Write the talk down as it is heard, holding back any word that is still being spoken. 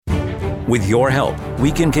With your help,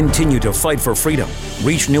 we can continue to fight for freedom,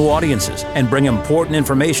 reach new audiences, and bring important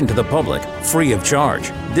information to the public free of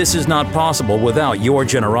charge. This is not possible without your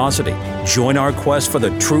generosity. Join our quest for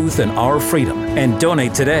the truth and our freedom and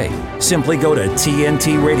donate today. Simply go to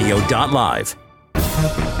tntradio.live.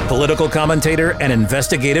 Political commentator and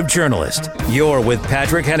investigative journalist. You're with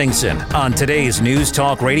Patrick Henningsen on today's News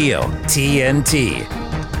Talk Radio, TNT.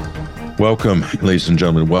 Welcome, ladies and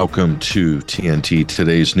gentlemen. Welcome to TNT,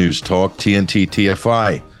 today's News Talk, TNT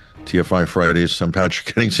TFI. TFI Fridays. I'm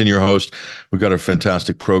Patrick Henningsen, your host. We've got a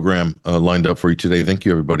fantastic program lined up for you today. Thank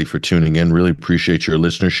you, everybody, for tuning in. Really appreciate your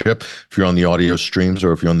listenership. If you're on the audio streams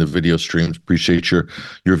or if you're on the video streams, appreciate your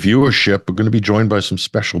viewership. We're going to be joined by some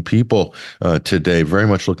special people today. Very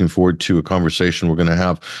much looking forward to a conversation we're going to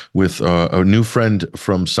have with a new friend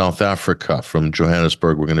from South Africa, from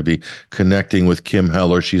Johannesburg. We're going to be connecting with Kim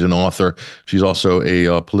Heller. She's an author. She's also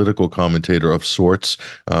a political commentator of sorts,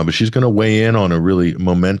 but she's going to weigh in on a really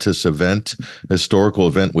momentous historical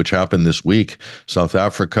event, which happened this week. South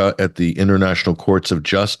Africa at the International Courts of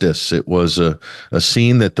Justice. It was a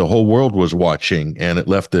scene that the whole world was watching, and it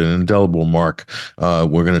left an indelible mark.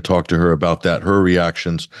 We're going to talk to her about that, her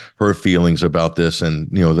reactions, her feelings about this, and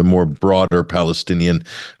the more broader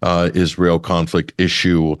Palestinian-Israel conflict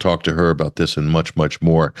issue. We'll talk to her about this and much, much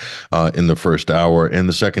more in the first hour. In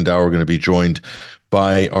the second hour, we're going to be joined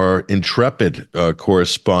by our intrepid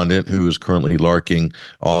correspondent who is currently larking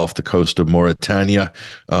off the coast of Mauritania,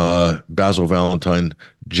 Basil Valentine,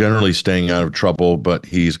 generally staying out of trouble, but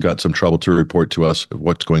he's got some trouble to report to us of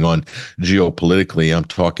what's going on geopolitically. I'm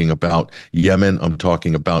talking about Yemen. I'm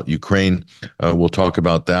talking about Ukraine. We'll talk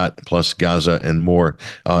about that, plus Gaza and more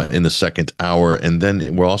in the second hour. And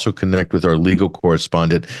then we'll also connect with our legal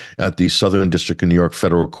correspondent at the Southern District of New York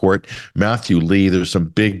Federal Court, Matthew Lee. There's some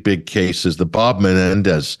big cases. The Bob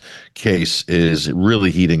Menendez case is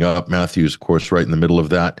really heating up. Matthew's, of course, right in the middle of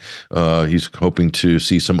that. He's hoping to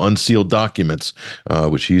see some unsealed documents,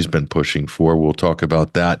 which he's been pushing for. We'll talk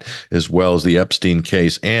about that, as well as the Epstein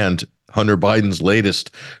case and Hunter Biden's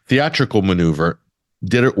latest theatrical maneuver.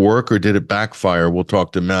 Did it work or did it backfire? We'll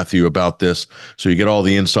talk to Matthew about this. So you get all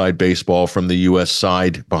the inside baseball from the U.S.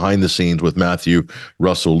 side, behind the scenes, with Matthew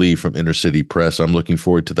Russell Lee from Inner City Press. I'm looking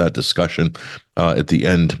forward to that discussion at the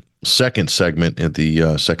end. Second segment at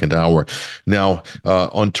the second hour. Now,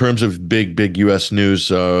 on terms of big U.S. news,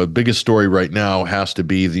 biggest story right now has to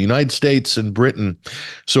be the United States and Britain.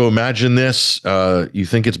 So imagine this. You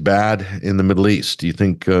think it's bad in the Middle East. You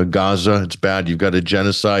think Gaza, it's bad. You've got a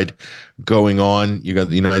genocide going on. You got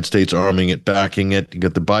the United States arming it, backing it. You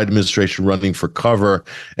got the Biden administration running for cover.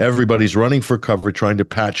 Everybody's running for cover, trying to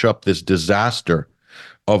patch up this disaster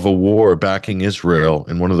of a war backing Israel,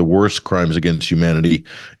 and one of the worst crimes against humanity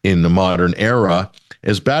in the modern era.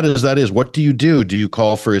 As bad as that is, what do you do? Do you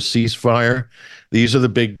call for a ceasefire? These are the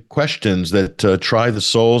big questions that try the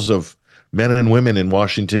souls of men and women in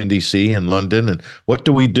Washington, D.C. and London. And what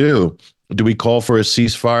do we do? Do we call for a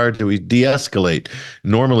ceasefire? Do we de-escalate?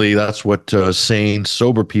 Normally, that's what sane,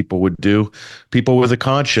 sober people would do. People with a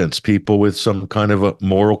conscience, people with some kind of a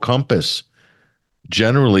moral compass.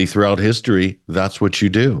 Generally, throughout history, that's what you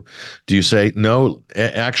do. Do you say, no,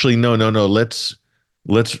 actually, no, let's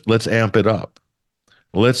amp it up.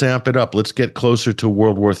 Let's amp it up. Let's get closer to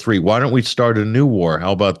World War III. Why don't we start a new war?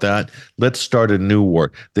 How about that? Let's start a new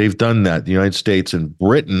war. They've done that. The United States and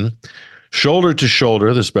Britain, shoulder to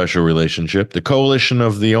shoulder, the special relationship, the coalition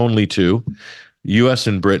of the only two, U.S.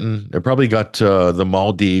 and Britain. They probably got the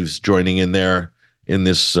Maldives joining in there in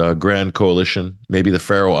this grand coalition, maybe the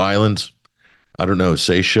Faroe Islands. I don't know,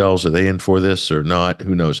 Seychelles, are they in for this or not?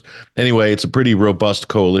 Who knows? Anyway, it's a pretty robust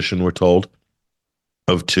coalition, we're told,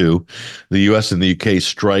 of two. The U.S. and the U.K.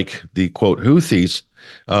 strike the, quote, Houthis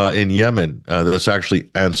in Yemen. That's actually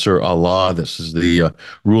Ansar Allah. This is the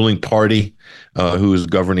ruling party who is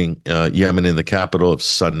governing Yemen in the capital of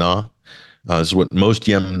Sana'a. This is what most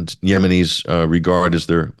Yemenis regard as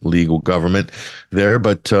their legal government there,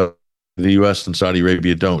 but the U.S. and Saudi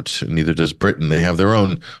Arabia don't, neither does Britain. They have their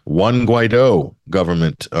own Juan Guaido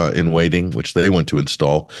government in waiting, which they want to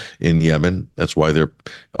install in Yemen. That's why they're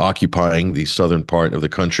occupying the southern part of the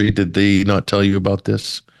country. Did they not tell you about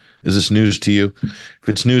this? Is this news to you? If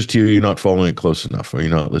it's news to you, you're not following it close enough, or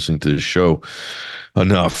you're not listening to the show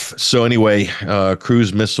enough. So anyway,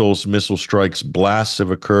 cruise missiles, missile strikes, blasts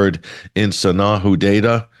have occurred in Sana'a,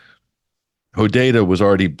 Hodeidah. Hodeidah was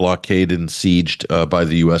already blockaded and sieged by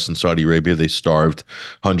the U.S. and Saudi Arabia. They starved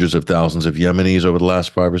hundreds of thousands of Yemenis over the last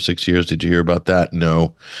 5 or 6 years. Did you hear about that?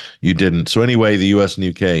 No, you didn't. So anyway, the U.S. and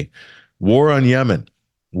U.K. War on Yemen.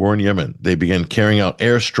 They began carrying out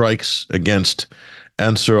airstrikes against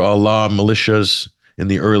Ansar Allah militias in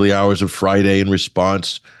the early hours of Friday in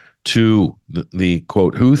response to the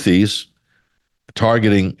quote Houthis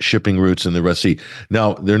targeting shipping routes in the Red Sea.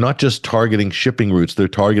 Now, they're not just targeting shipping routes, they're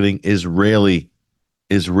targeting Israeli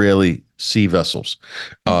sea vessels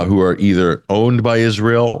who are either owned by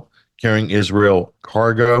Israel, carrying Israel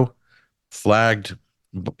cargo, flagged,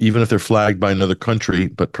 even if they're flagged by another country,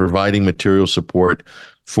 but providing material support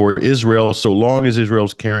for Israel so long as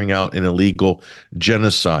Israel's carrying out an illegal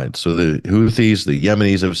genocide. So the Houthis, the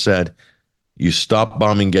Yemenis have said, you stop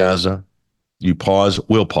bombing Gaza, you pause,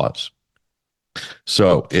 we'll pause.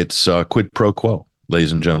 So it's quid pro quo,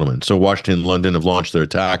 ladies and gentlemen. So Washington and London have launched their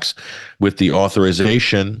attacks with the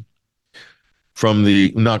authorization from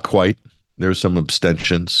the, not quite, there's some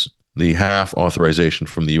abstentions, the half authorization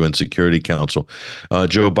from the UN Security Council.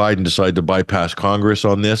 Joe Biden decided to bypass Congress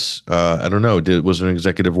on this. I don't know, was it an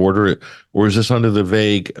executive order, or is this under the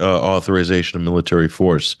vague authorization of military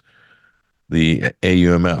force, the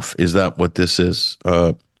AUMF? Is that what this is?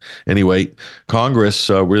 Anyway, Congress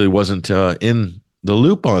really wasn't in the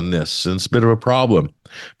loop on this, and it's a bit of a problem,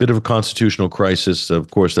 bit of a constitutional crisis.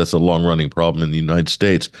 Of course, that's a long-running problem in the United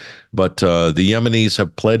States. But the Yemenis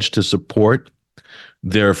have pledged to support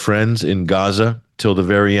their friends in Gaza till the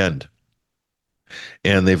very end.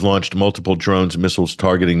 And they've launched multiple drones, missiles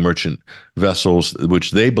targeting merchant vessels, which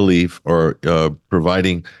they believe are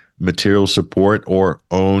providing material support or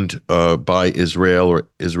owned by Israel or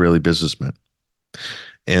Israeli businessmen.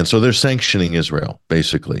 And so they're sanctioning Israel,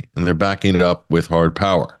 basically, and they're backing it up with hard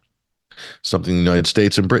power, something the United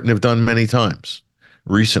States and Britain have done many times,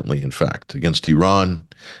 recently, in fact, against Iran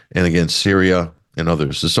and against Syria and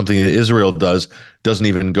others. It's something that Israel doesn't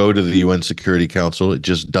even go to the UN Security Council. It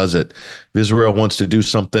just does it. If Israel wants to do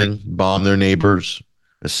something, bomb their neighbors,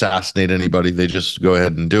 assassinate anybody, they just go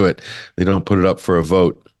ahead and do it. They don't put it up for a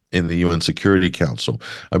vote in the UN Security Council.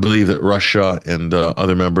 I believe that Russia and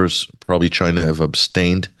other members, probably China, have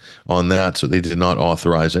abstained on that, so they did not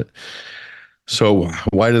authorize it. So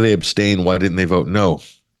why do they abstain? Why didn't they vote no?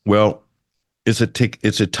 Well, it's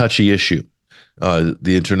a touchy issue.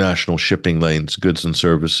 The international shipping lanes, goods and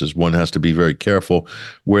services, one has to be very careful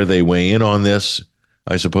where they weigh in on this.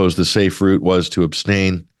 I suppose the safe route was to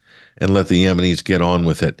abstain and let the Yemenis get on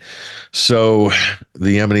with it. So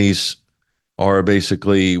the Yemenis are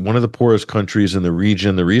basically one of the poorest countries in the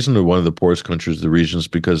region. The reason they're one of the poorest countries in the region is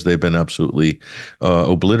because they've been absolutely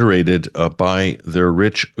obliterated by their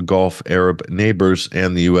rich Gulf Arab neighbors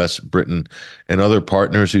and the U.S., Britain, and other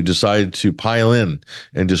partners who decided to pile in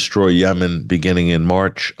and destroy Yemen beginning in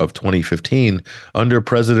March of 2015 under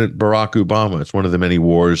President Barack Obama. It's one of the many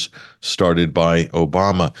wars started by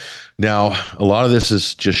Obama. Now, a lot of this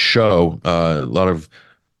is just show, a lot of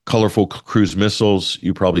colorful cruise missiles.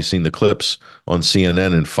 You've probably seen the clips on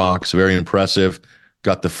CNN and Fox. Very impressive.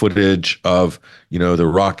 Got the footage of, the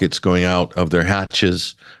rockets going out of their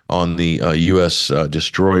hatches on the U.S.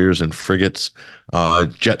 Destroyers and frigates,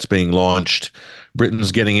 jets being launched.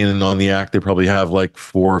 Britain's getting in on the act. They probably have like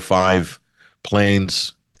 4 or 5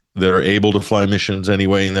 planes that are able to fly missions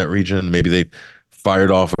anyway in that region. Maybe they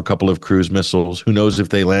fired off a couple of cruise missiles. Who knows if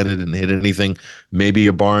they landed and hit anything? Maybe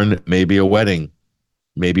a barn, maybe a wedding.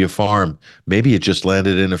 Maybe a farm. Maybe it just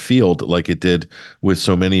landed in a field like it did with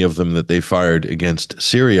so many of them that they fired against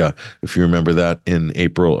Syria, if you remember that, in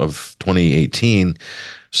April of 2018.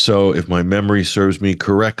 So if my memory serves me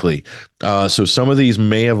correctly. So some of these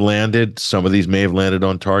may have landed. Some of these may have landed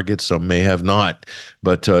on target. Some may have not.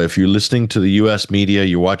 But if you're listening to the U.S. media,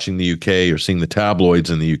 you're watching the U.K., or seeing the tabloids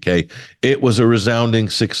in the U.K., it was a resounding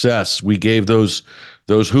success. We gave those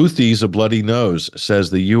Houthis a bloody nose, says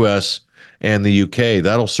the U.S., and the UK.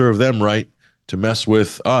 That'll serve them right to mess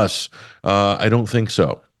with us. I don't think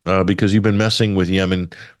so, because you've been messing with Yemen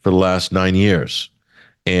for the last 9 years.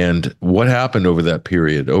 And what happened over that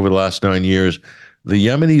period? Over the last 9 years, the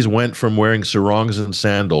Yemenis went from wearing sarongs and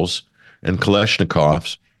sandals and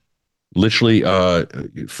Kalashnikovs, literally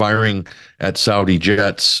firing at Saudi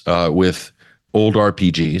jets with old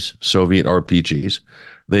RPGs, Soviet RPGs.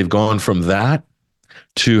 They've gone from that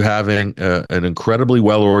to having an incredibly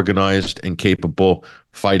well-organized and capable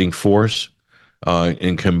fighting force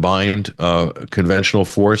and combined conventional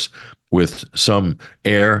force with some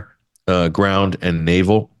air, ground, and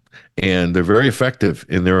naval. And they're very effective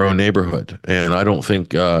in their own neighborhood. And I don't think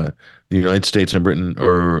the United States and Britain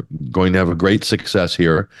are going to have a great success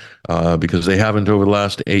here because they haven't over the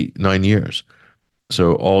last 8-9 years.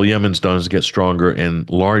 So all Yemen's done is get stronger and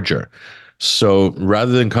larger. So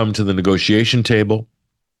rather than come to the negotiation table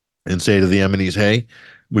and say to the Yemenis, hey,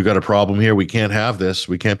 we've got a problem here. We can't have this.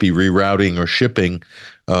 We can't be rerouting or shipping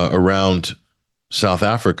around South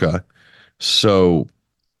Africa. So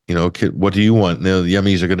What do you want? Now, the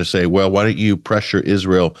Yemenis are going to say, well, why don't you pressure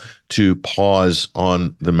Israel to pause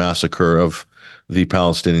on the massacre of the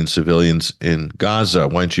Palestinian civilians in Gaza?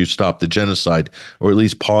 Why don't you stop the genocide, or at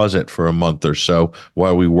least pause it for a month or so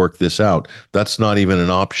while we work this out? That's not even an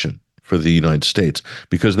option for the United States,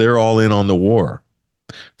 because they're all in on the war.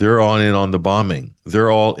 They're all in on the bombing.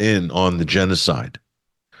 They're all in on the genocide.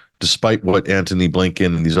 Despite what Antony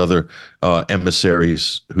Blinken and these other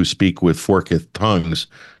emissaries who speak with forked tongues,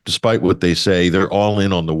 despite what they say, they're all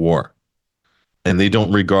in on the war. And they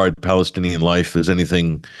don't regard Palestinian life as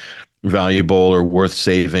anything valuable or worth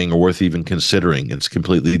saving or worth even considering. It's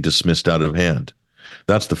completely dismissed out of hand.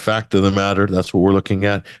 That's the fact of the matter. That's what we're looking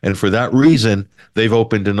at. And for that reason, they've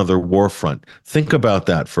opened another war front. Think about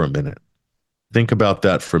that for a minute.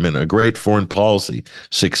 A great foreign policy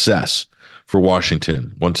success for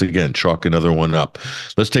Washington. Once again, chalk another one up.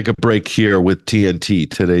 Let's take a break here with TNT,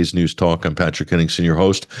 Today's News Talk. I'm Patrick Henningsen, your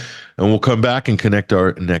host, and we'll come back and connect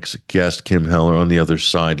our next guest, Kim Heller, on the other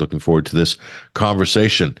side. Looking forward to this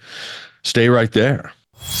conversation. Stay right there.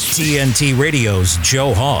 TNT Radio's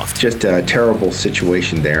Joe Hoft. Just a terrible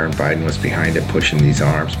situation there, and Biden was behind it, pushing these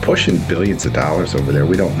arms, pushing billions of dollars over there.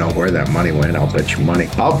 We don't know where that money went. I'll bet you money.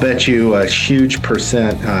 I'll bet you a huge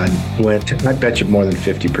percent went. I bet you more than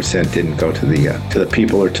 50% didn't go to the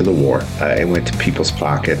people or to the war. It went to people's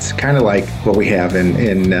pockets, kind of like what we have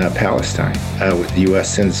in Palestine with the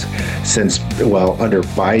U.S. since under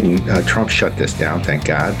Biden, Trump shut this down, thank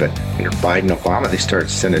God. But under Biden, Obama, they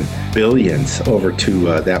started sending billions over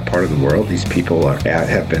to that part of the world. These people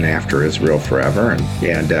have been after Israel forever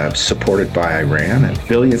and supported by Iran, and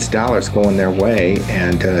billions of dollars going their way,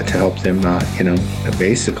 and to help them,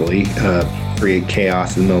 basically create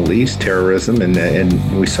chaos in the Middle East, terrorism,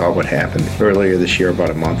 and we saw what happened earlier this year, about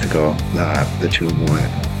a month ago, the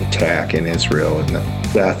 2-1 attack in Israel, and the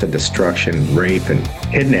death and destruction, rape and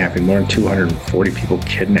kidnapping, more than 240 people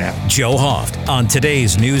kidnapped. Joe Hoft on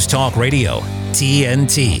Today's News Talk Radio,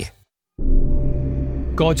 TNT.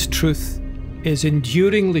 God's truth is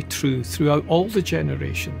enduringly true throughout all the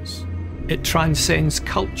generations. It transcends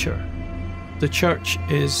culture. The church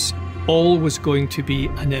is always going to be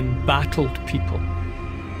an embattled people.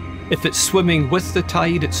 If it's swimming with the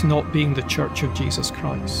tide, it's not being the church of Jesus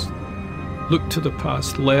Christ. Look to the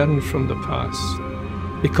past, learn from the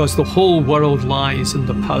past, because the whole world lies in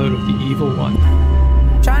the power of the evil one.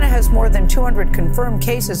 China has more than 200 confirmed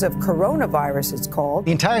cases of coronavirus, it's called.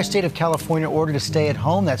 The entire state of California ordered to stay at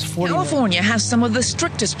home. That's 40. California has some of the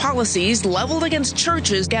strictest policies leveled against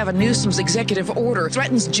churches. Gavin Newsom's executive order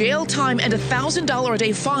threatens jail time and a $1,000 a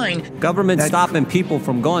day fine. Government stopping people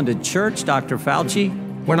from going to church, Dr. Fauci.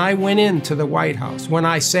 When I went into the White House, when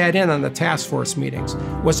I sat in on the task force meetings,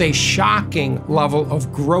 was a shocking level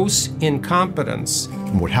of gross incompetence.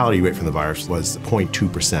 The mortality rate from the virus was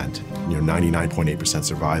 0.2%. 99.8%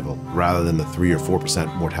 survival, rather than the 3 or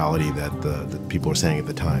 4% mortality that the people were saying at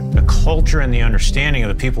the time. The culture and the understanding of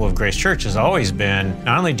the people of Grace Church has always been,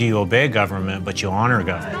 not only do you obey government, but you honor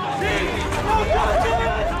government.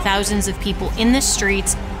 Thousands of people in the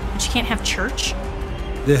streets, but you can't have church.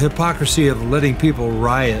 The hypocrisy of letting people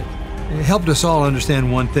riot helped us all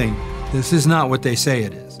understand one thing. This is not what they say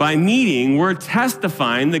it is. By meeting, we're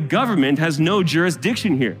testifying the government has no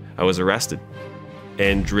jurisdiction here. I was arrested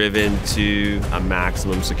and driven to a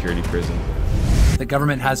maximum security prison. The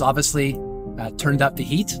government has obviously turned up the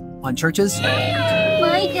heat on churches.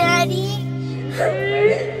 My daddy.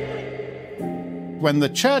 When the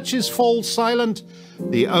churches fall silent,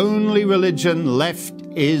 the only religion left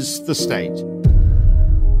is the state.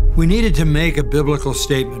 We needed to make a biblical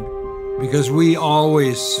statement because we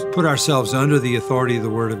always put ourselves under the authority of the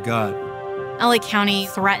Word of God. LA County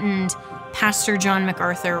threatened Pastor John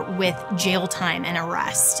MacArthur with jail time and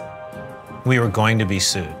arrest. We were going to be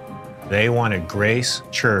sued. They wanted Grace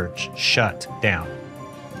Church shut down.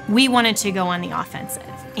 We wanted to go on the offensive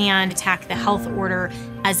and attack the health order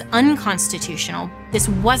as unconstitutional. This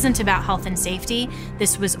wasn't about health and safety.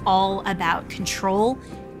 This was all about control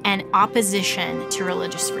and opposition to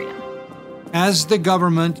religious freedom. As the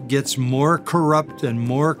government gets more corrupt and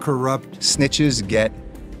more corrupt, snitches get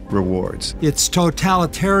rewards. Its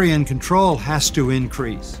totalitarian control has to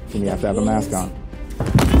increase. You have to have a mask on.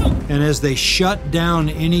 And as they shut down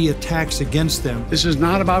any attacks against them, this is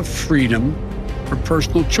not about freedom or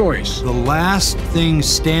personal choice. The last thing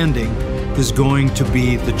standing is going to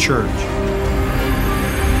be the church.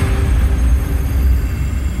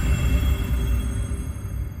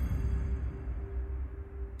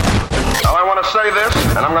 Say this,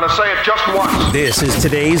 and I'm going to say it just once. This is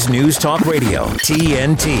Today's News Talk Radio,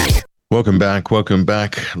 TNT. Welcome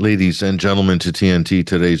back, ladies and gentlemen, to TNT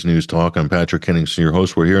Today's News Talk. I'm Patrick Henningsen, your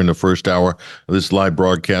host. We're here in the first hour of this live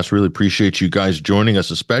broadcast. Really appreciate you guys joining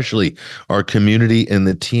us, especially our community in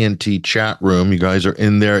the TNT chat room. You guys are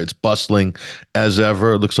in there. It's bustling as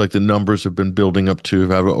ever. It looks like the numbers have been building up to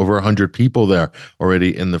have over 100 people there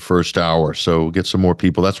already in the first hour. So get some more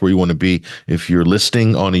people. That's where you want to be. If you're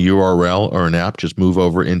listening on a URL or an app, just move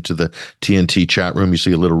over into the TNT chat room. You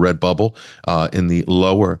see a little red bubble in the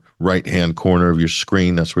lower right-hand corner of your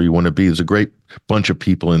screen. That's where you want to be. There's a great bunch of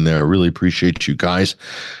people in there. I really appreciate you guys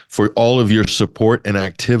for all of your support and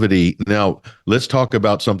activity. Now, let's talk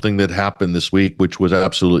about something that happened this week, which was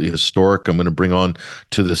absolutely historic. I'm going to bring on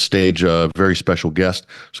to the stage a very special guest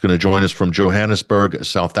who's going to join us from Johannesburg,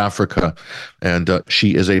 South Africa. And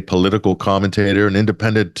she is a political commentator, an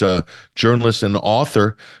independent journalist and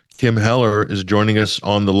author. Kim Heller is joining us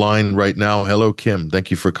on the line right now. Hello, Kim.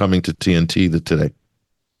 Thank you for coming to TNT today.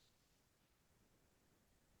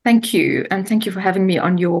 Thank you, and thank you for having me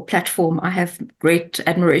on your platform. I have great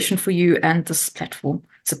admiration for you and this platform.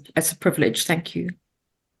 It's a privilege. Thank you.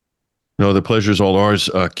 No, the pleasure is all ours,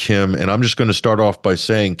 Kim. And I'm just going to start off by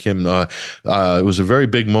saying, Kim, it was a very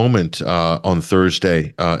big moment on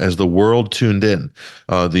Thursday as the world tuned in.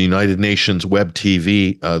 The United Nations Web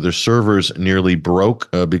TV, their servers nearly broke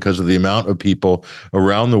because of the amount of people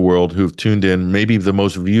around the world who've tuned in, maybe the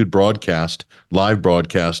most viewed broadcast, live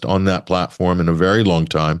broadcast on that platform in a very long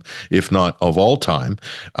time, if not of all time.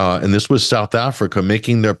 And this was South Africa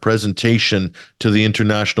making their presentation to the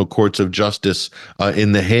International Courts of Justice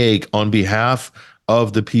in The Hague on behalf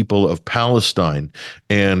of the people of Palestine.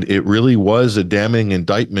 And it really was a damning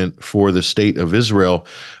indictment for the state of Israel,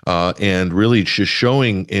 and really just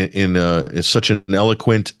showing in such an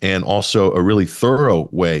eloquent and also a really thorough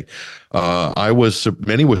way.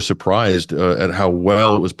 Many were surprised at how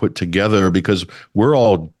well it was put together, because we're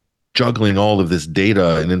all juggling all of this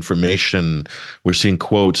data and information. We're seeing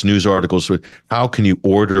quotes, news articles. How can you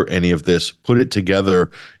order any of this, put it together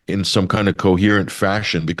in some kind of coherent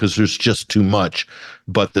fashion, because there's just too much.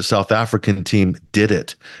 But the South African team did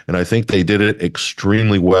it. And I think they did it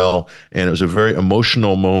extremely well. And it was a very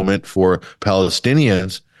emotional moment for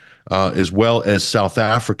Palestinians as well as South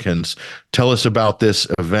Africans. Tell us about this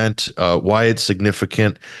event, why it's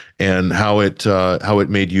significant, and how it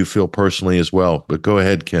made you feel personally as well. But go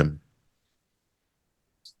ahead, Kim.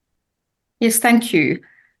 Yes, thank you.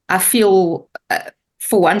 I feel,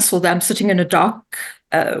 for once, although I'm sitting in a dark,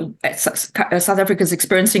 South Africa is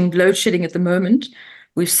experiencing load shedding at the moment.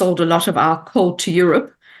 We've sold a lot of our coal to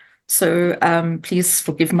Europe, so please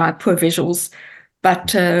forgive my poor visuals.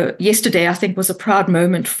 But yesterday, I think, was a proud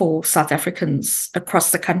moment for South Africans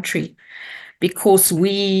across the country, because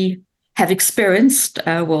we have experienced,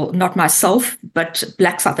 well, not myself, but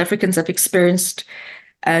Black South Africans have experienced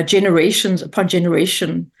generations upon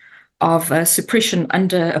generation of suppression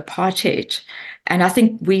under apartheid. And I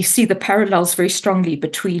think we see the parallels very strongly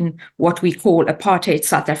between what we call apartheid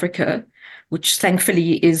South Africa, which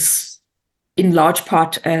thankfully is in large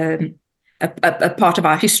part a part of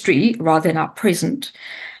our history rather than our present,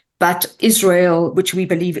 but Israel, which we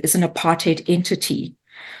believe is an apartheid entity.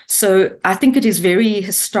 So I think it is very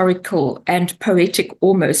historical and poetic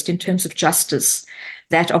almost in terms of justice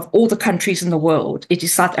that of all the countries in the world, it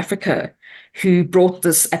is South Africa who brought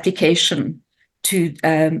this application to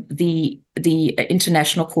the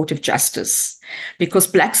International Court of Justice, because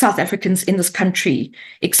Black South Africans in this country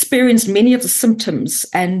experienced many of the symptoms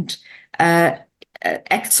and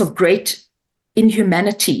acts of great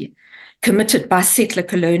inhumanity committed by settler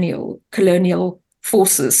colonial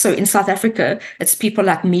forces. So in South Africa, it's people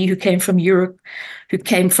like me who came from Europe, who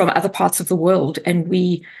came from other parts of the world, and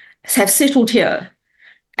we have settled here.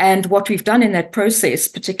 And what we've done in that process,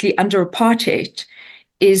 particularly under apartheid,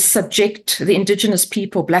 is subject the indigenous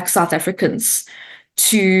people, Black South Africans,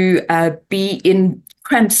 to be in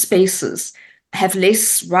cramped spaces, have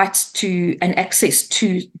less rights to and access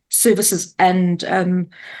to services and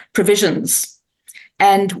provisions.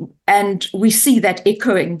 And we see that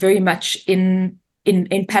echoing very much in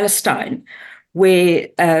Palestine, where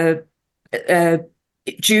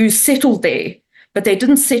Jews settled there, but they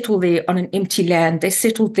didn't settle there on an empty land. They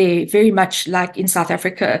settled there very much like in South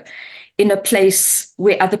Africa, in a place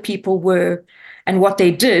where other people were. And what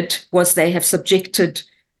they did was they have subjected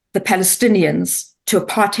the Palestinians to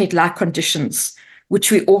apartheid-like conditions,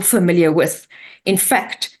 which we're all familiar with. In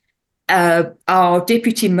fact, our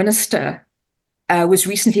deputy minister was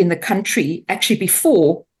recently in the country, actually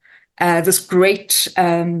before this great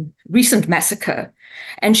recent massacre.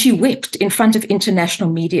 And she wept in front of international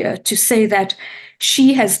media to say that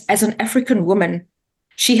she has, as an African woman,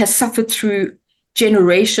 she has suffered through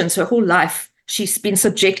generations, her whole life, she's been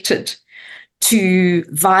subjected to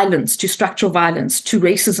violence, to structural violence, to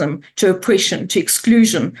racism, to oppression, to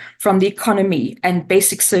exclusion from the economy and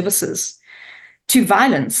basic services, to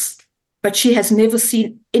violence. But she has never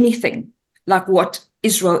seen anything like what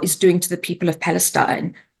Israel is doing to the people of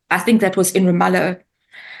Palestine. I think that was in Ramallah.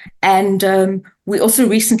 And we also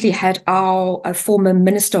recently had our former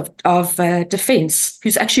Minister of Defense,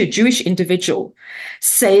 who's actually a Jewish individual,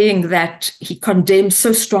 saying that he condemns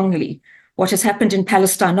so strongly what has happened in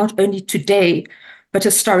Palestine, not only today, but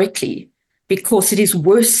historically, because it is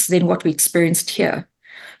worse than what we experienced here.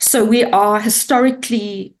 So we are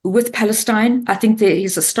historically with Palestine. I think there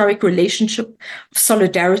is a historic relationship of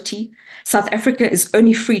solidarity. South Africa is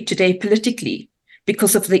only free today politically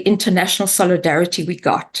because of the international solidarity we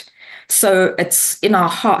got. So it's in our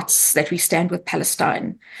hearts that we stand with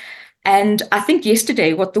Palestine. And I think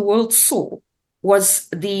yesterday what the world saw was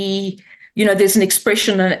there's an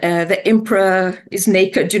expression, the emperor is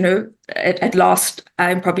naked, at last.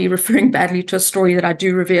 I'm probably referring badly to a story that I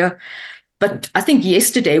do revere. But I think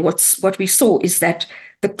yesterday what we saw is that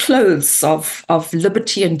the clothes of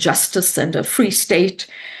liberty and justice and a free state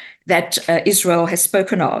that Israel has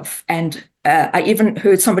spoken of, and I even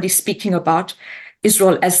heard somebody speaking about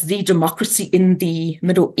Israel as the democracy in the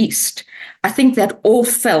Middle East. I think that all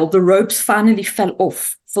fell, the robes finally fell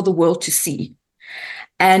off for the world to see.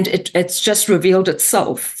 And it's just revealed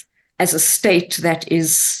itself as a state that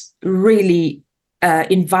is really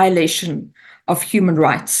in violation of human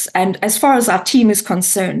rights. And as far as our team is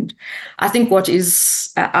concerned, I think what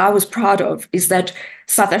I was proud of is that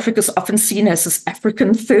South Africa is often seen as this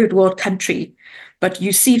African third world country. But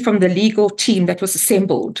you see from the legal team that was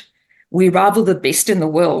assembled, we rival the best in the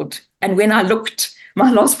world. And when I looked,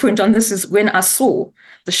 my last point on this is when I saw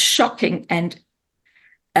the shocking and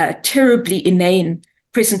terribly inane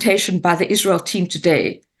presentation by the Israel team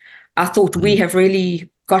today, I thought we have really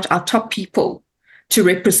got our top people to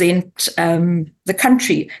represent the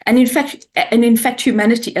country and in fact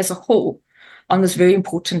humanity as a whole on this very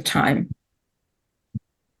important time.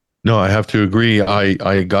 No, I have to agree.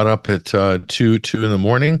 I got up at 2 in the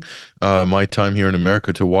morning, my time here in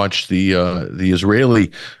America, to watch the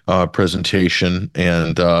Israeli presentation,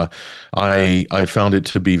 and I found it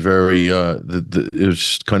to be very it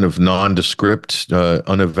was kind of nondescript,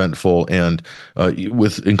 uneventful, and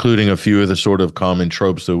with including a few of the sort of common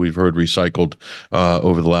tropes that we've heard recycled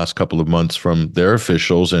over the last couple of months from their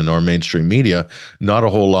officials and our mainstream media. Not a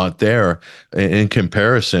whole lot there in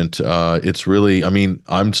comparison. It's really, I mean,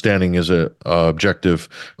 I'm standing as a objective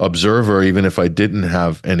observer, even if I didn't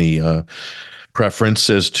have any preference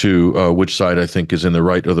as to which side I think is in the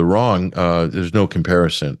right or the wrong. There's no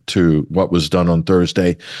comparison to what was done on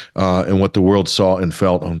Thursday and what the world saw and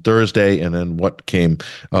felt on Thursday, and then what came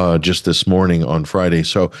just this morning on Friday.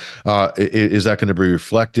 So is that going to be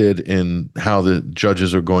reflected in how the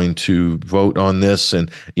judges are going to vote on this? And,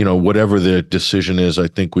 whatever the decision is, I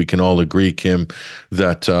think we can all agree, Kim,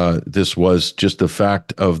 that this was just a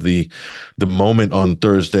fact of the moment on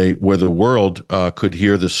Thursday where the world could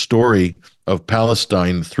hear the story of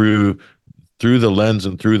Palestine through the lens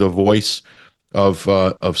and through the voice of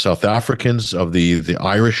South Africans, of the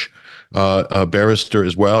Irish barrister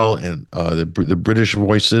as well, and the British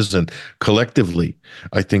voices, and collectively,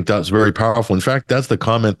 I think that's very powerful. In fact, that's the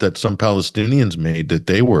comment that some Palestinians made, that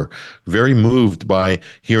they were very moved by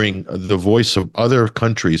hearing the voice of other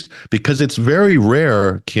countries, because it's very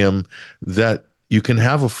rare, Kim, that you can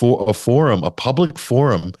have a forum, a public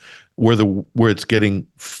forum, where it's getting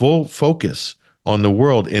full focus on the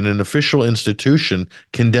world in an official institution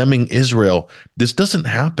condemning Israel. This doesn't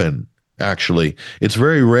happen, actually. It's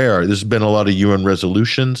very rare. There's been a lot of UN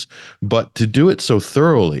resolutions, but to do it so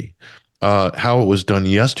thoroughly, how it was done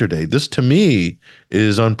yesterday, this to me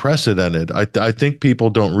is unprecedented. I think people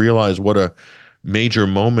don't realize what a major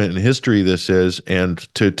moment in history this is, and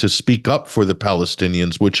to speak up for the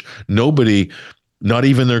Palestinians, which nobody, not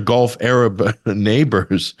even their Gulf Arab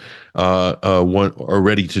neighbors, are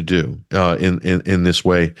ready to do in this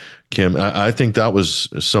way, Kim. I think that was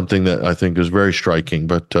something that I think is very striking.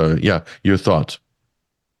 But yeah, your thoughts?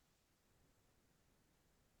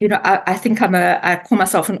 I think I call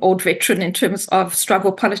myself an old veteran in terms of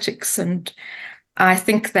struggle politics, and I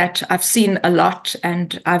think that I've seen a lot,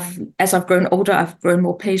 and as I've grown older, I've grown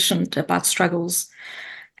more patient about struggles.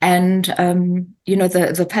 And,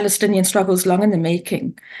 the Palestinian struggle is long in the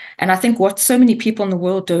making. And I think what so many people in the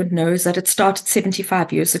world don't know is that it started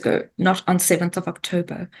 75 years ago, not on 7th of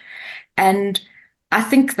October. And I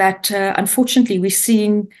think that, unfortunately, we're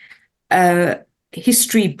seeing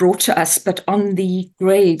history brought to us, but on the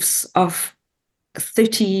graves of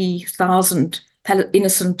 30,000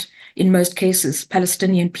 innocent, in most cases,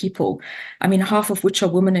 Palestinian people. I mean, half of which are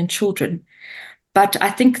women and children. But I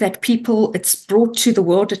think that it's brought to the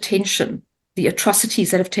world attention the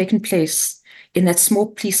atrocities that have taken place in that small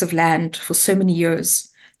piece of land for so many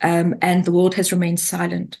years, and the world has remained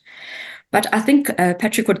silent. But I think,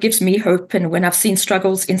 Patrick, what gives me hope, and when I've seen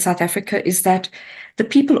struggles in South Africa, is that the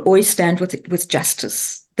people always stand with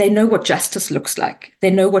justice. They know what justice looks like. They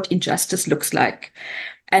know what injustice looks like.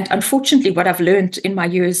 And unfortunately, what I've learned in my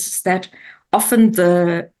years is that often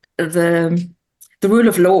the rule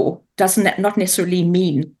of law doesn't not necessarily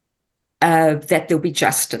mean that there'll be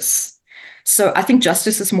justice. So I think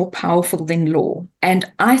justice is more powerful than law.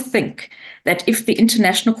 And I think that if the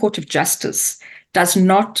International Court of Justice does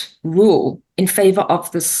not rule in favor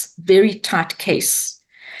of this very tight case,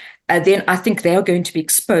 then I think they are going to be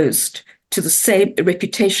exposed to the same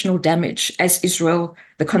reputational damage as Israel,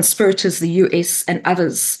 the conspirators, the US, and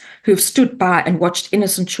others who have stood by and watched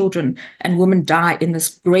innocent children and women die in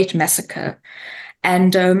this great massacre.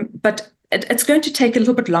 And but it's going to take a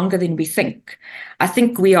little bit longer than we think. I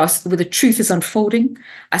think where the truth is unfolding.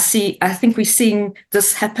 I think we're seeing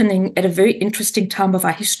this happening at a very interesting time of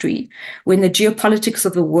our history, when the geopolitics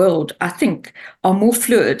of the world, I think, are more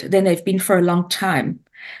fluid than they've been for a long time.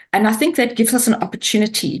 And I think that gives us an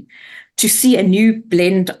opportunity to see a new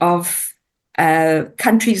blend of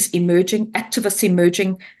countries emerging,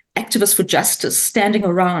 activists for justice standing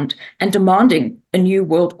around and demanding a new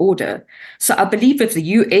world order. So I believe if the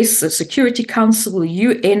US, the Security Council, the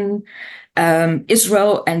UN,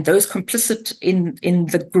 Israel, and those complicit in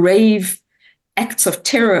the grave acts of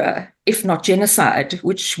terror, if not genocide,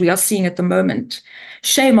 which we are seeing at the moment,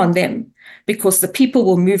 shame on them, because the people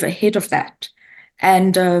will move ahead of that.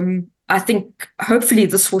 And I think hopefully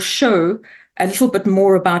this will show a little bit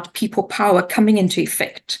more about people power coming into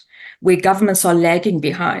effect, where governments are lagging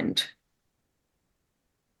behind.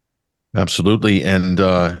 Absolutely. And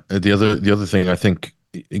the other thing, I think,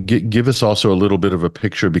 give us also a little bit of a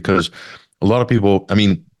picture, because a lot of people, I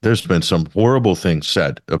mean, there's been some horrible things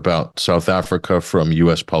said about South Africa from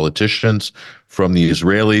U.S. politicians, from the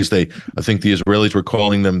Israelis. I think the Israelis were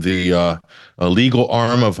calling them the legal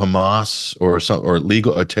arm of Hamas, or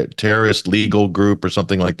a terrorist legal group or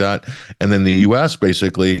something like that. And then the U.S.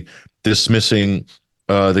 basically dismissing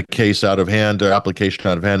the case out of hand, the application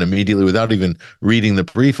out of hand immediately, without even reading the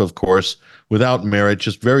brief, of course, without merit,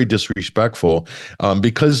 just very disrespectful.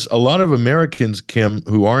 Because a lot of Americans, Kim,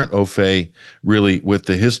 who aren't au fait really with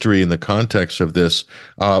the history and the context of this,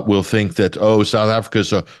 will think that, oh, South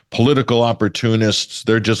Africa's a political opportunists,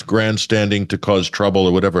 they're just grandstanding to cause trouble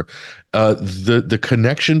or whatever. The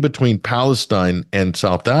connection between Palestine and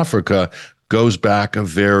South Africa goes back a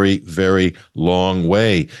very, very long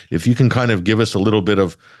way. If you can kind of give us a little bit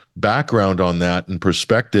of background on that and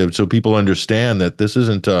perspective, so people understand that this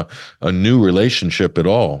isn't a new relationship at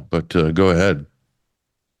all. But go ahead.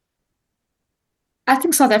 I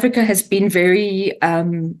think South Africa has been very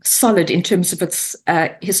solid in terms of its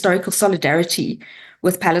historical solidarity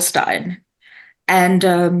with Palestine. And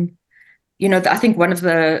I think one of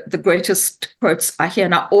the greatest quotes I hear,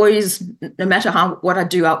 and I always, no matter what I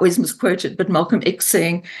do, I always misquote it, but Malcolm X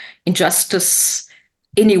saying, "Injustice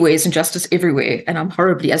anywhere is injustice everywhere." And I'm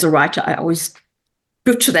horribly, as a writer, I always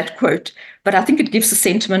butcher that quote. But I think it gives a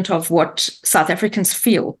sentiment of what South Africans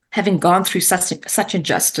feel, having gone through such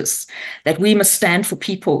injustice, that we must stand for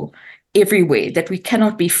people everywhere, that we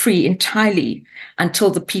cannot be free entirely until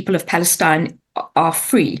the people of Palestine are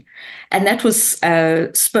free. And that was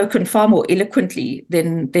spoken far more eloquently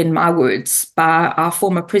than my words by our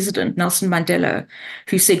former president, Nelson Mandela,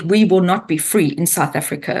 who said, "We will not be free in South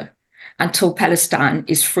Africa until Palestine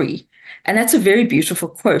is free." And that's a very beautiful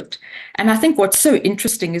quote. And I think what's so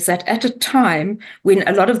interesting is that at a time when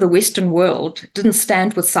a lot of the Western world didn't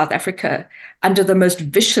stand with South Africa under the most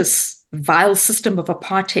vicious, vile system of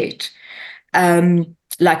apartheid,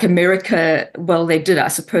 like America, well, they did, I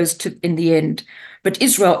suppose, in the end. But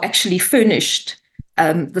Israel actually furnished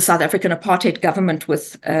the South African apartheid government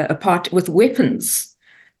with weapons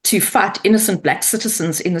to fight innocent Black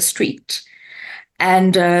citizens in the street.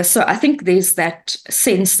 And so I think there's that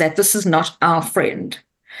sense that this is not our friend.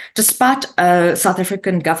 Despite South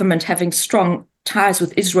African government having strong ties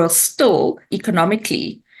with Israel still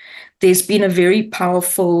economically, there's been a very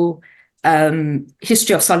powerful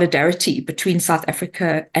history of solidarity between South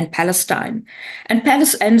Africa and Palestine. And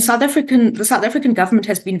the South African government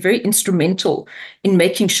has been very instrumental in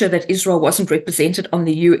making sure that Israel wasn't represented on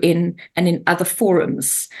the UN and in other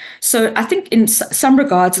forums. So I think in some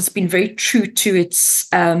regards it's been very true to its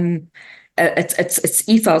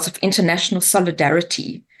ethos of international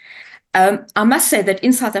solidarity. I must say that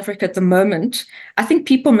in South Africa at the moment, I think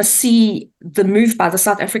people must see the move by the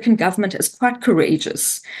South African government as quite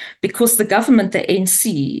courageous, because the government, the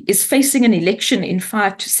ANC, is facing an election in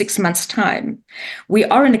 5 to 6 months' time. We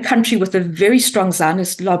are in a country with a very strong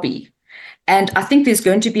Zionist lobby. And I think there's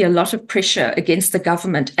going to be a lot of pressure against the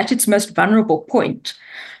government at its most vulnerable point.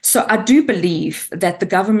 So I do believe that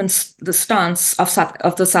the stance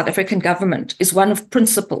of the South African government is one of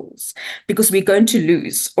principles, because we're going to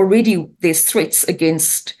lose. Already there's threats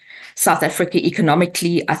against South Africa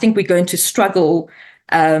economically. I think we're going to struggle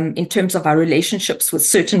in terms of our relationships with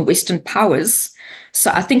certain Western powers. So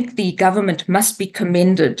I think the government must be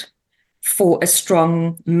commended for a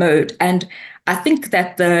strong mode. And I think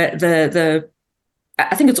that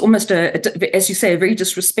I think it's almost as you say, a very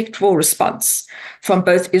disrespectful response from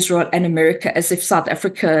both Israel and America, as if South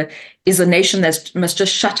Africa is a nation that must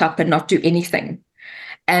just shut up and not do anything.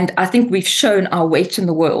 And I think we've shown our weight in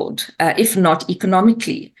the world, if not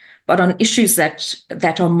economically, but on issues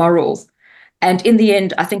that are moral. And in the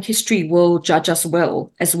end, I think history will judge us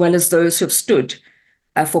well as those who have stood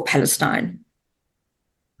for Palestine.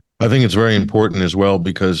 I think it's very important as well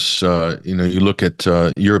because, you look at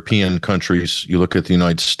European countries, you look at the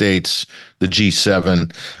United States, the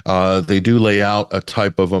G7, they do lay out a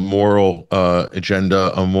type of a moral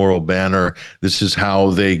agenda, a moral banner. This is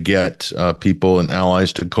how they get people and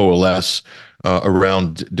allies to coalesce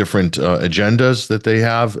around different agendas that they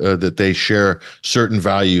have, that they share certain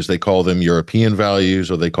values. They call them European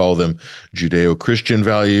values, or they call them Judeo-Christian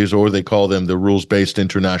values, or they call them the rules-based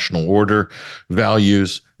international order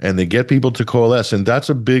values, and they get people to coalesce. And that's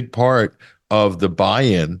a big part of the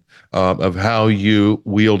buy-in of how you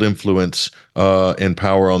wield influence and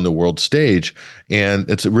power on the world stage. And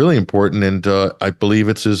it's really important. And I believe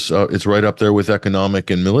it's right up there with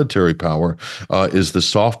economic and military power, is the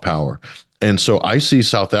soft power. And so I see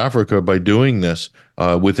South Africa, by doing this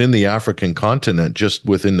within the African continent, just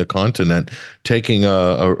within the continent, taking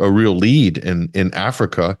a real lead in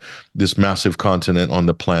Africa, this massive continent on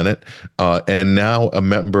the planet, and now a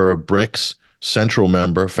member of BRICS, central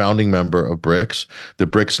member, founding member of BRICS, the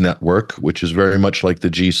BRICS network, which is very much like the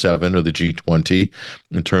G7 or the G20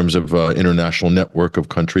 in terms of international network of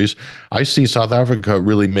countries. I see South Africa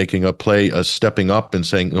really making stepping up and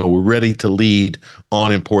saying, we're ready to lead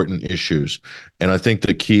on important issues. And I think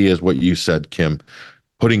the key is what you said, Kim,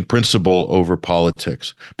 putting principle over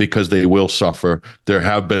politics, because they will suffer. There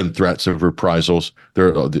have been threats of reprisals.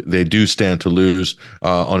 They do stand to lose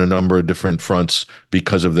on a number of different fronts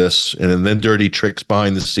because of this. And then dirty tricks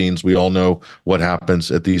behind the scenes. We all know what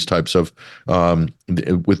happens at these types of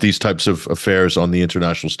with these types of affairs on the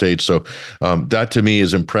international stage. So that to me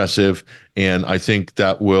is impressive, and I think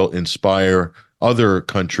that will inspire other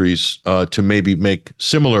countries to maybe make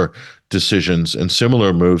similar decisions and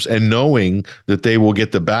similar moves, and knowing that they will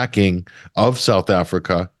get the backing of South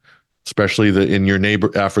Africa, especially in your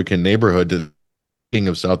African neighborhood, the king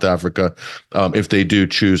of South Africa, if they do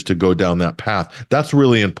choose to go down that path. That's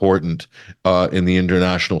really important in the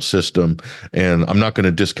international system, and I'm not going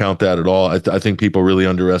to discount that at all. I think people really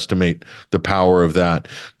underestimate the power of that.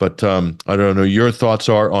 But I don't know, your thoughts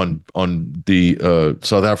are on the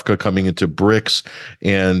South Africa coming into BRICS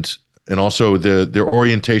and also their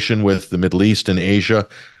orientation with the Middle East and Asia.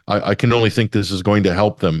 I can only think this is going to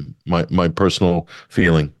help them, my personal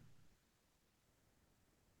feeling.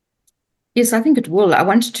 Yes, I think it will. I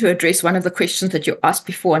wanted to address one of the questions that you asked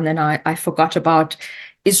before, and then I forgot about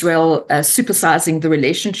Israel supersizing the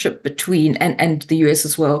relationship between, and the US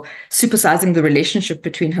as well, supersizing the relationship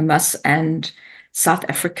between Hamas and South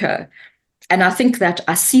Africa. And I think that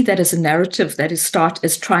I see that as a narrative that is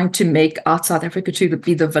trying to make out South Africa to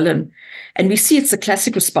be the villain. And we see it's a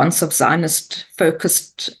classic response of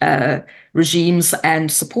Zionist-focused regimes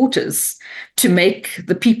and supporters to make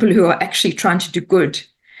the people who are actually trying to do good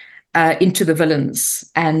into the villains,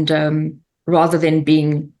 and rather than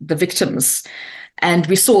being the victims. And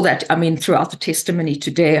we saw that, throughout the testimony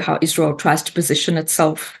today, how Israel tries to position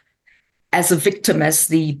itself as a victim, as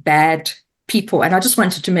the bad people. And I just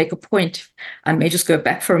wanted to make a point, I may just go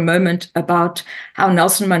back for a moment, about how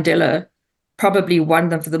Nelson Mandela, probably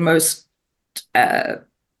one of the most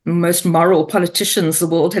moral politicians the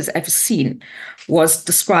world has ever seen, was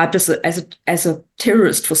described as a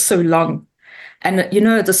terrorist for so long. And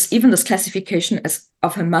this classification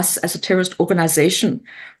of Hamas as a terrorist organization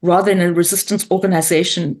rather than a resistance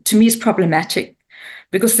organization, to me, is problematic.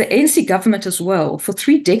 Because the ANC government as well, for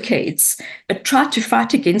 3 decades, it tried to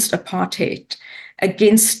fight against apartheid,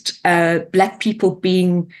 against Black people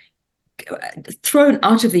being thrown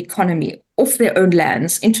out of the economy, off their own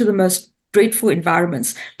lands, into the most dreadful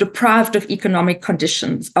environments, deprived of economic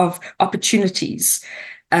conditions, of opportunities,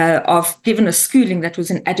 of given a schooling that was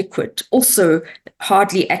inadequate, also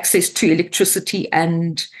hardly access to electricity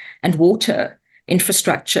and water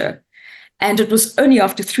infrastructure. And it was only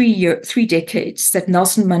after 3 decades that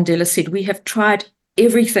Nelson Mandela said, we have tried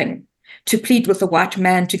everything to plead with the white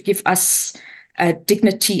man to give us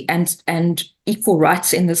dignity and equal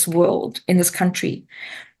rights in this world, in this country.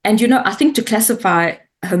 And, I think to classify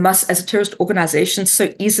Hamas as a terrorist organization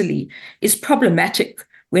so easily is problematic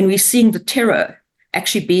when we're seeing the terror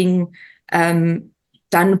actually being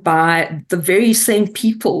done by the very same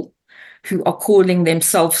people who are calling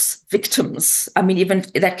themselves victims. I mean, even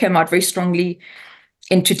that came out very strongly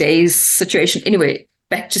in today's situation. Anyway,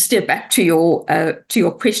 to steer back to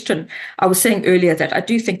your question, I was saying earlier that I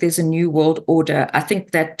do think there's a new world order. I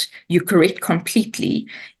think that you're correct completely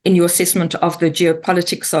in your assessment of the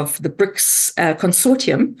geopolitics of the BRICS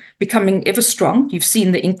consortium becoming ever strong. You've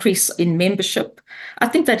seen the increase in membership. I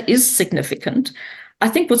think that is significant. I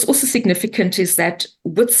think what's also significant is that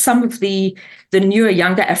with some of the newer,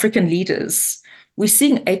 younger African leaders, we're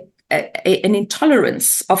seeing an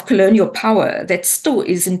intolerance of colonial power that still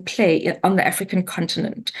is in play on the African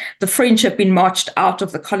continent. The French have been marched out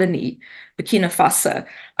of the colony, Burkina Faso.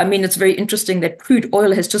 I mean, it's very interesting that crude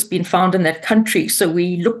oil has just been found in that country. So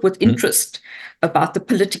we look with interest about the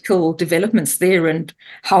political developments there and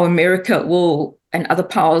how America and other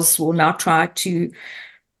powers will now try to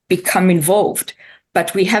become involved.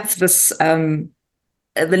 But we have this, the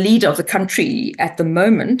leader of the country at the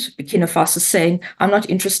moment, Burkina Faso, saying, I'm not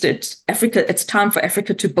interested. Africa, it's time for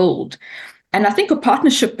Africa to build. And I think a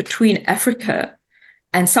partnership between Africa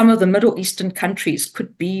and some of the Middle Eastern countries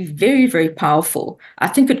could be very, very powerful. I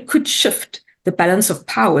think it could shift the balance of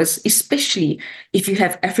powers, especially if you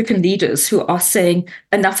have African leaders who are saying,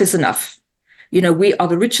 enough is enough. We are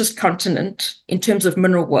the richest continent in terms of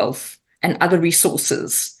mineral wealth and other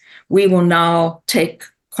resources. We will now take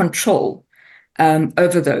control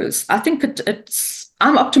over those. I think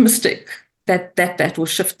I'm optimistic that will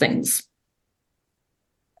shift things.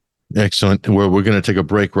 Excellent. We're going to take a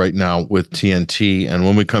break right now with TNT. And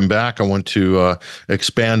when we come back, I want to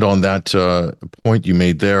expand on that point you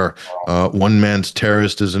made there. One man's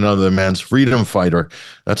terrorist is another man's freedom fighter.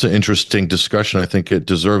 That's an interesting discussion. I think it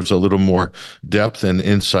deserves a little more depth and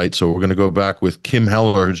insight. So we're going to go back with Kim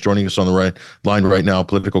Heller, who's joining us on the line right now,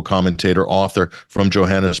 political commentator, author from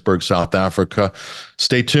Johannesburg, South Africa.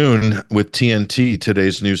 Stay tuned with TNT,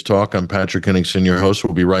 today's News Talk. I'm Patrick Henningsen, your host.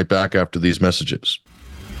 We'll be right back after these messages.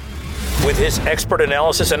 With his expert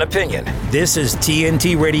analysis and opinion, this is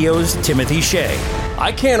TNT Radio's Timothy Shea.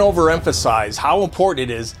 I can't overemphasize how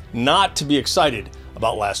important it is not to be excited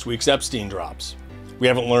about last week's Epstein drops. We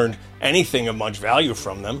haven't learned anything of much value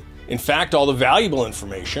from them. In fact, all the valuable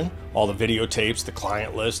information, all the videotapes, the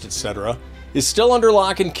client list, etc., is still under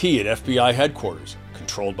lock and key at FBI headquarters,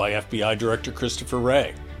 controlled by FBI Director Christopher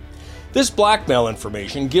Wray. This blackmail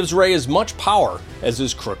information gives Wray as much power as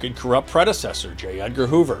his crooked, corrupt predecessor, J. Edgar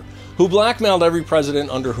Hoover, who blackmailed every president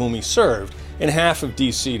under whom he served, and half of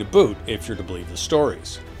D.C. to boot, if you're to believe the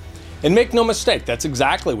stories. And make no mistake, that's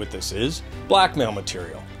exactly what this is, blackmail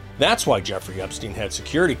material. That's why Jeffrey Epstein had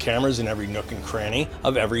security cameras in every nook and cranny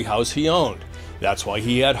of every house he owned. That's why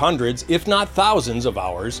he had hundreds, if not thousands, of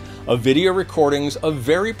hours of video recordings of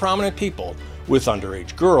very prominent people with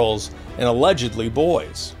underage girls and allegedly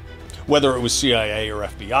boys. Whether it was CIA or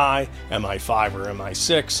FBI, MI5 or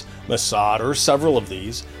MI6, Mossad or several of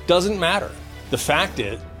these, doesn't matter. The fact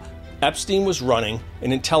is, Epstein was running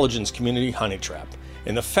an intelligence community honey trap,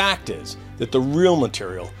 and the fact is that the real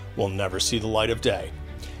material will never see the light of day.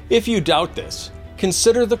 If you doubt this,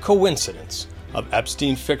 consider the coincidence of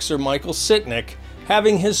Epstein fixer Michael Sitnick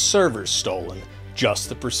having his servers stolen just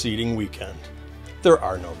the preceding weekend. There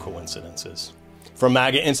are no coincidences. From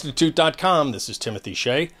MAGAInstitute.com, this is Timothy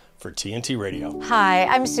Shea for TNT Radio. Hi,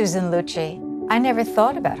 I'm Susan Lucci. I never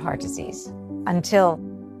thought about heart disease until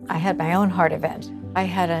I had my own heart event. I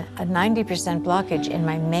had a 90% blockage in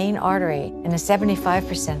my main artery and a 75%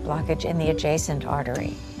 blockage in the adjacent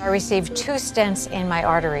artery. I received 2 stents in my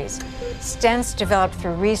arteries, stents developed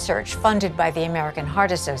through research funded by the American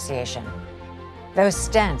Heart Association. Those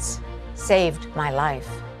stents saved my life.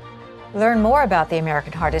 Learn more about the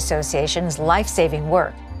American Heart Association's life-saving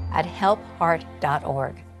work at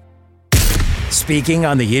helpheart.org. Speaking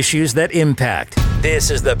on the issues that impact. This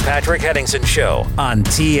is the Patrick Henningsen Show on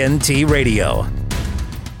TNT Radio.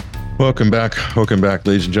 Welcome back,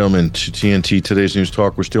 ladies and gentlemen, to TNT Today's News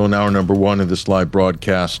Talk. We're still in hour number one of this live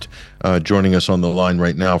broadcast. Joining us on the line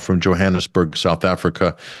right now from Johannesburg, South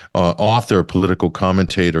Africa, author, political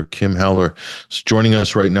commentator Kim Heller is joining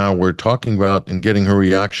us right now. We're talking about and getting her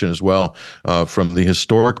reaction as well from the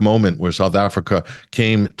historic moment where South Africa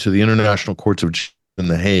came to the International Courts of Justice in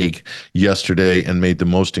The Hague yesterday and made the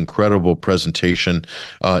most incredible presentation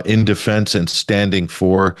in defense and standing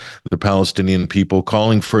for the Palestinian people,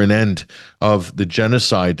 calling for an end of the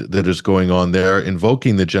genocide that is going on there,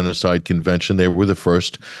 invoking the Genocide Convention. They were the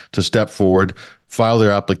first to step forward, file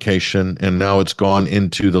their application, and now it's gone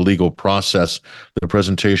into the legal process. The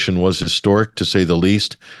presentation was historic, to say the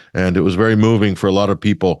least, and it was very moving for a lot of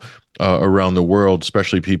people around the world,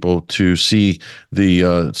 especially people to see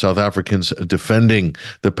the South Africans defending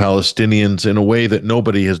the Palestinians in a way that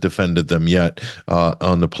nobody has defended them yet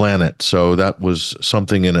on the planet. So that was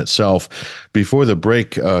something in itself. Before the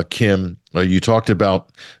break, Kim, you talked about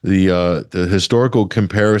the historical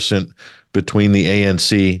comparison between the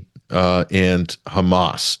ANC and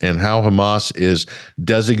Hamas, and how Hamas is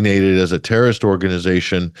designated as a terrorist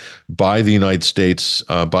organization by the United States,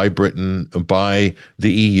 by Britain, by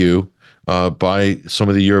the EU, by some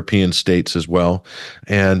of the European states as well,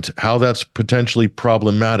 and how that's potentially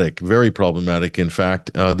problematic, very problematic, in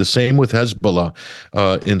fact. The same with Hezbollah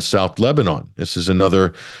in South Lebanon. This is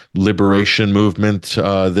another liberation movement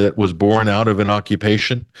that was born out of an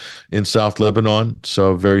occupation in South Lebanon,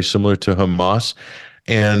 so very similar to Hamas.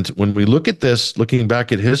 And when we look at this, looking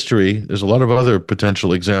back at history, there's a lot of other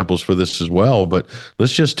potential examples for this as well. But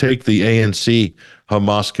let's just take the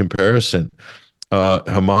ANC-Hamas comparison.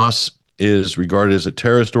 Hamas is regarded as a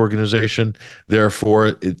terrorist organization.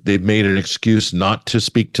 Therefore, they've made an excuse not to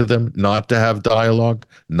speak to them, not to have dialogue,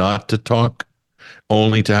 not to talk,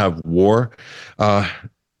 only to have war.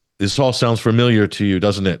 This all sounds familiar to you,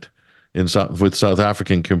 doesn't it, with South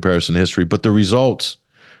African comparison history? But the results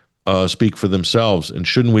speak for themselves. And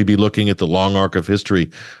shouldn't we be looking at the long arc of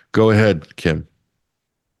history? Go ahead, Kim.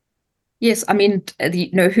 Yes, I mean,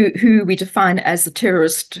 who we define as the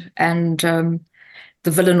terrorist and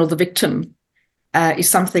the villain or the victim is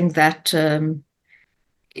something that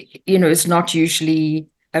is not usually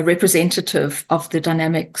a representative of the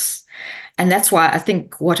dynamics. And that's why I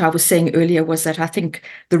think what I was saying earlier was that I think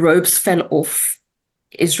the robes fell off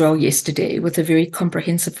Israel yesterday with a very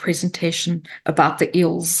comprehensive presentation about the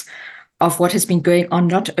ills of what has been going on,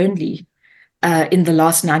 not only in the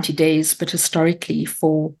last 90 days, but historically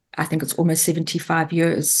for, I think it's almost 75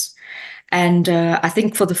 years. And I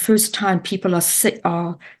think for the first time, people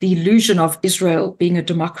are the illusion of Israel being a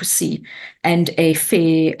democracy and a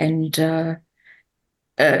fair and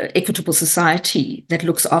equitable society that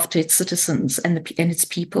looks after its citizens and its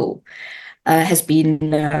people has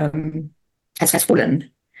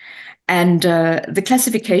fallen. And the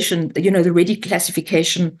classification, the ready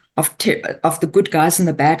classification of the good guys and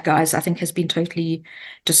the bad guys, I think has been totally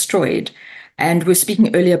destroyed. And we were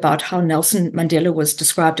speaking earlier about how Nelson Mandela was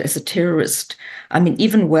described as a terrorist. I mean,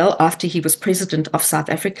 even well after he was president of South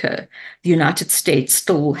Africa, the United States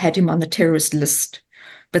still had him on the terrorist list.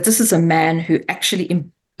 But this is a man who actually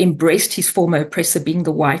embraced his former oppressor, being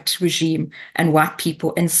the white regime and white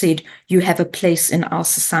people, and said, you have a place in our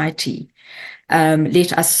society.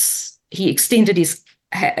 He extended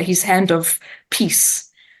his hand of peace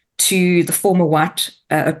to the former white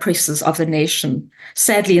oppressors of the nation.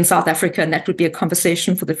 Sadly, in South Africa, and that would be a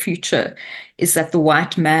conversation for the future, is that the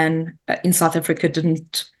white man in South Africa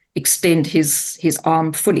didn't extend his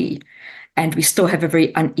arm fully. And we still have a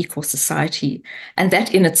very unequal society. And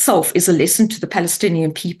that in itself is a lesson to the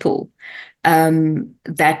Palestinian people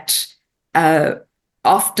that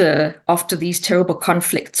after these terrible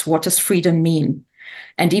conflicts, what does freedom mean?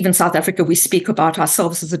 And even South Africa, we speak about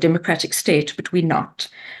ourselves as a democratic state, but we're not.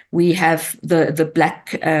 We have the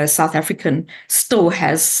black South African still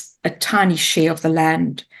has a tiny share of the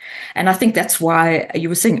land. And I think that's why you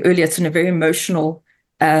were saying earlier, it's in a very emotional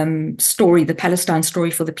story, the Palestine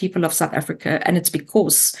story for the people of South Africa. And it's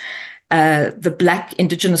because the black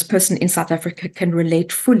indigenous person in South Africa can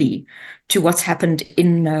relate fully to what's happened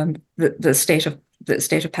in the state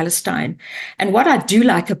of Palestine. And what I do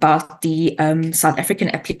like about the South African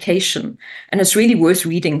application, and it's really worth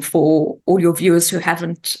reading for all your viewers who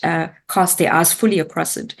haven't cast their eyes fully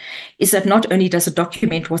across it, is that not only does it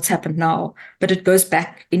document what's happened now, but it goes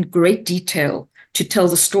back in great detail to tell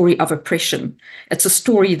the story of oppression. It's a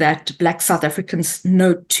story that Black South Africans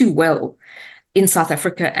know too well in South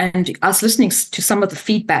Africa. And I was listening to some of the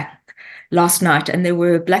feedback last night, and there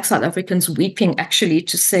were Black South Africans weeping actually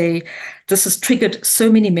to say this has triggered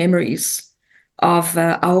so many memories of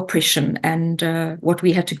our oppression and what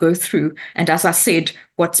we had to go through. And as I said,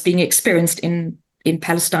 what's being experienced in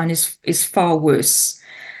Palestine is far worse.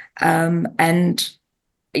 And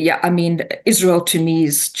yeah, I mean, Israel to me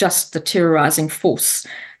is just the terrorizing force.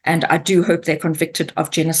 And I do hope they're convicted of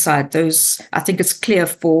genocide. I think it's clear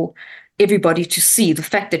for everybody to see the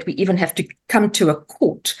fact that we even have to come to a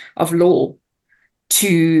court of law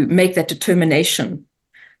to make that determination,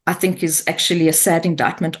 I think is actually a sad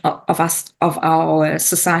indictment of us, of our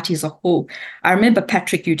society as a whole. I remember,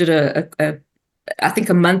 Patrick, you did I think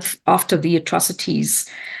a month after the atrocities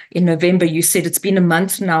in November, you said it's been a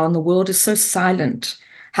month now and the world is so silent.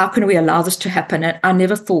 How can we allow this to happen? And I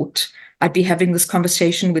never thought I'd be having this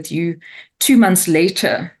conversation with you 2 months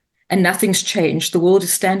later and nothing's changed. The world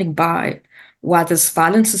is standing by while this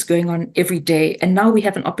violence is going on every day. And now we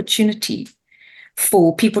have an opportunity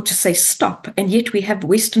for people to say stop. And yet we have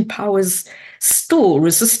Western powers still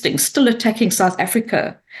resisting, still attacking South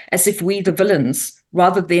Africa as if we the villains,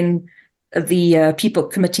 rather than the people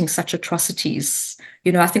committing such atrocities.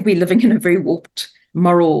 You know, I think we're living in a very warped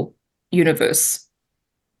moral universe.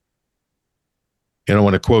 And I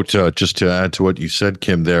want to quote, just to add to what you said,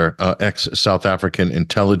 Kim, there, ex-South African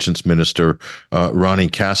intelligence minister Ronnie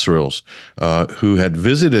Kasrils, who had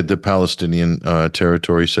visited the Palestinian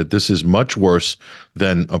territory, said this is much worse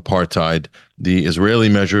than apartheid. The Israeli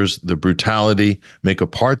measures, the brutality, make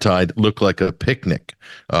apartheid look like a picnic,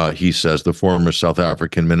 he says, the former South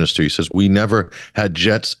African minister. He says, we never had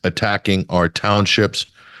jets attacking our townships.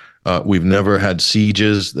 We've never had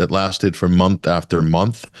sieges that lasted for month after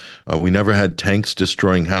month. We never had tanks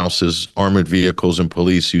destroying houses, armored vehicles, and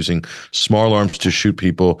police using small arms to shoot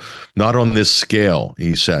people. Not on this scale,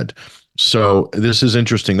 he said. So this is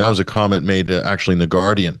interesting. That was a comment made actually in The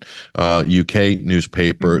Guardian, UK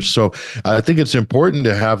newspaper. So I think it's important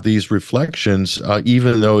to have these reflections,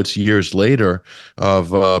 even though it's years later,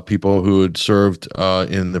 of people who had served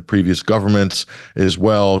in the previous governments as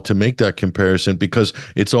well, to make that comparison, because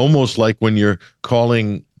it's almost like when you're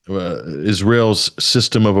calling Israel's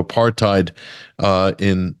system of apartheid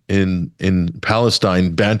in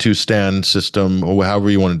Palestine, Bantustan system, or however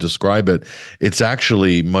you want to describe it, it's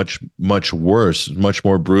actually much worse, much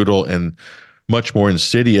more brutal, and much more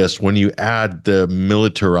insidious when you add the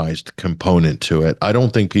militarized component to it. I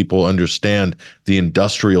don't think people understand the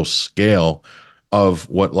industrial scale of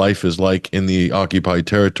what life is like in the occupied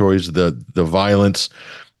territories, the violence,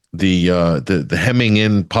 the hemming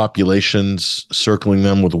in populations, circling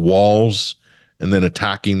them with walls, and then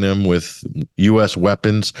attacking them with U.S.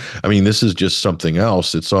 weapons. I mean, this is just something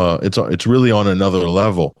else. It's really on another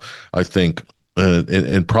level, I think,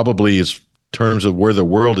 and probably in terms of where the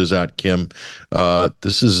world is at, Kim.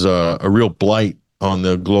 This is a real blight on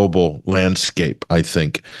the global landscape, I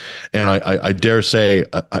think, and I dare say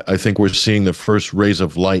I think we're seeing the first rays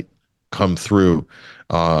of light come through.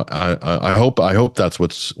 I hope that's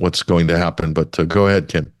what's going to happen. But go ahead,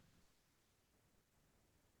 Kim.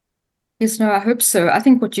 Yes, no, I hope so. I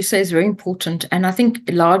think what you say is very important. And I think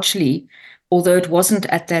largely, although it wasn't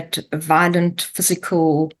at that violent,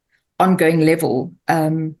 physical, ongoing level,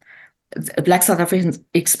 Black South Africans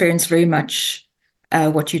experienced very much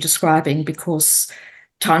what you're describing, because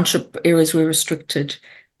township areas were restricted.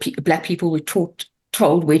 Black people were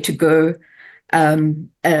told where to go.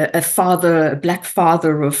 A Black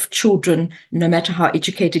father of children, no matter how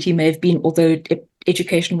educated he may have been, although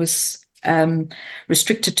education was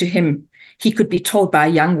restricted to him, he could be told by a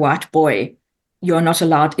young white boy, "You are not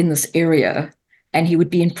allowed in this area," and he would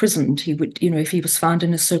be imprisoned. He would, if he was found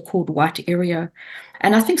in a so-called white area.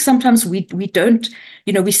 And I think sometimes we don't,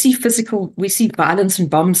 we see violence and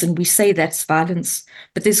bombs, and we say that's violence,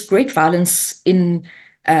 but there's great violence in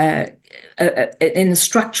the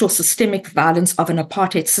structural systemic violence of an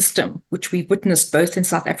apartheid system, which we witnessed both in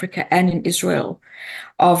South Africa and in Israel,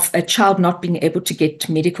 of a child not being able to get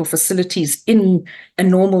medical facilities in a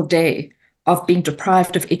normal day, of being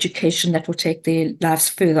deprived of education that will take their lives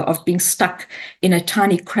further, of being stuck in a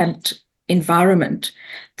tiny, cramped environment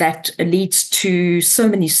that leads to so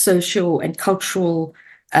many social and cultural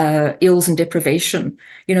ills and deprivation.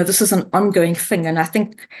 This is an ongoing thing. And I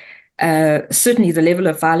think certainly the level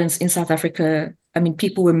of violence in South Africa, I mean,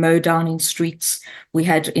 people were mowed down in streets. We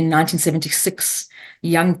had in 1976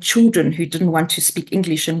 young children who didn't want to speak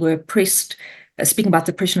English and were oppressed, speaking about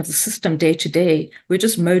the oppression of the system day to day. We're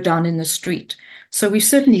just mowed down in the street. So we've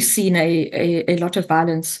certainly seen a lot of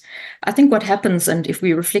violence. I think what happens, and if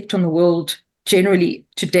we reflect on the world generally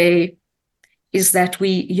today, is that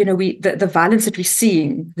the violence that we're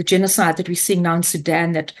seeing, the genocide that we're seeing now in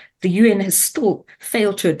Sudan, that the UN has still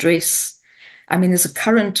failed to address. I mean, there's a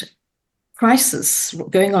current crisis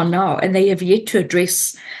going on now, and they have yet to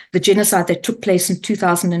address the genocide that took place in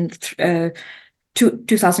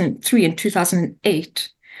 2003 and 2008.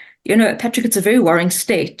 Patrick, it's a very worrying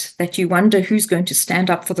state that you wonder who's going to stand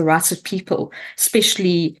up for the rights of people,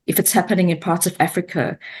 especially if it's happening in parts of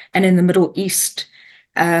Africa and in the Middle East.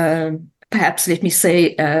 Perhaps, let me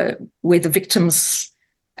say, where the victims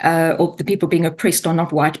or the people being oppressed are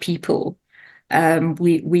not white people.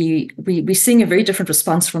 We're seeing a very different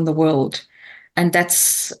response from the world. And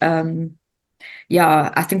that's, I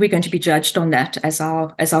think we're going to be judged on that as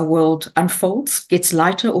our world unfolds, gets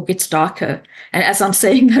lighter or gets darker. And as I'm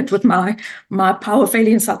saying that with my power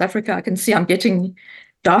failure in South Africa, I can see I'm getting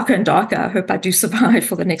darker and darker. I hope I do survive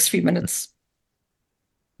for the next few minutes.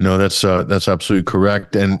 No, that's absolutely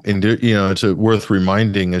correct, and it's worth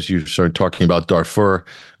reminding, as you started talking about Darfur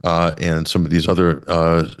and some of these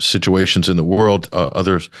other situations in the world,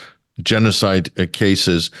 other genocide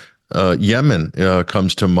cases. Yemen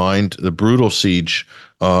comes to mind, the brutal siege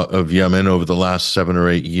of Yemen over the last 7 or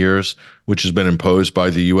 8 years, which has been imposed by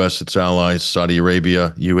the U.S., its allies, Saudi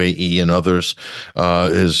Arabia, UAE, and others,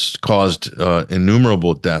 has caused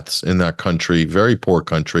innumerable deaths in that country, very poor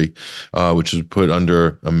country, which is put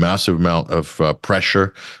under a massive amount of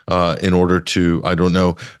pressure in order to,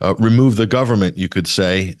 remove the government, you could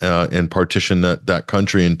say, and partition that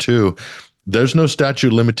country in two. There's no statute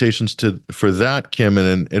of limitations for that, Kim,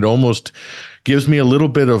 and it almost gives me a little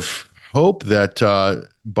bit of hope that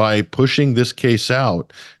by pushing this case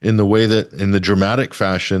out in the way that, in the dramatic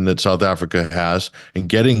fashion that South Africa has, and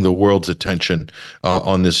getting the world's attention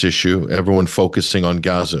on this issue, everyone focusing on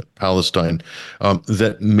Gaza, Palestine,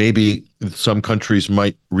 that maybe some countries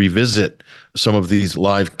might revisit some of these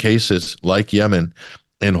live cases like Yemen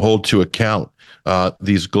and hold to account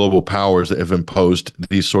these global powers that have imposed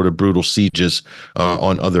these sort of brutal sieges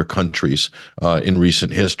on other countries in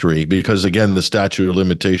recent history. Because, again, the statute of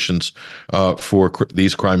limitations for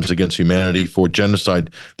these crimes against humanity, for genocide,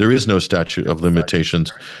 there is no statute of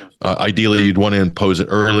limitations. Ideally, you'd want to impose it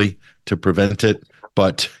early to prevent it.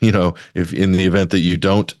 But, if in the event that you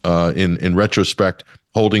don't, in retrospect,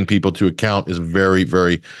 holding people to account is very,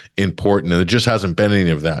 very important. And it just hasn't been any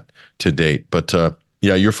of that to date. But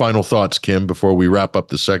your final thoughts, Kim, before we wrap up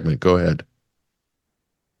the segment. Go ahead.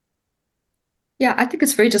 Yeah, I think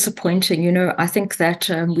it's very disappointing. I think that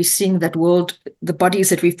we're seeing that the bodies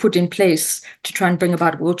that we've put in place to try and bring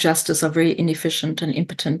about world justice are very inefficient and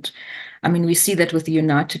impotent. I mean, we see that with the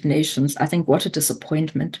United Nations. I think what a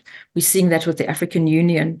disappointment. We're seeing that with the African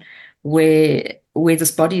Union, where this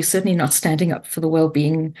body is certainly not standing up for the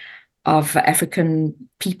well-being of African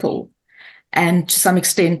people. And to some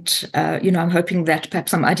extent, I'm hoping that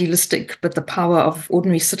perhaps I'm idealistic, but the power of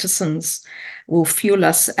ordinary citizens will fuel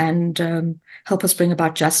us and help us bring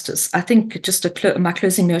about justice. I think just my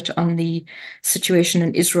closing note on the situation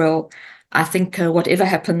in Israel, I think whatever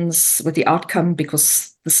happens with the outcome,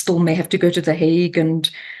 because the still may have to go to The Hague and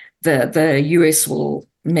the US will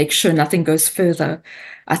make sure nothing goes further.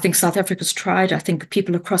 I think South Africa's tried. I think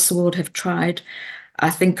people across the world have tried. I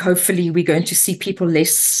think hopefully we're going to see people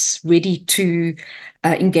less ready to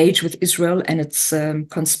engage with Israel and its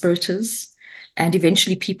conspirators, and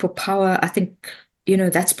eventually people power. I think,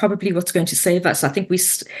 that's probably what's going to save us. I think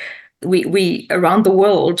we around the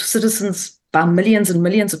world, citizens by millions and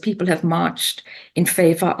millions of people have marched in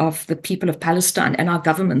favor of the people of Palestine, and our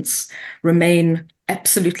governments remain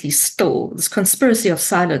absolutely still. This conspiracy of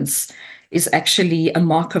silence is actually a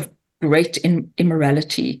mark of great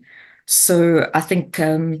immorality. So I think,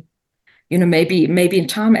 maybe in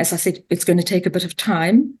time, as I said, it's going to take a bit of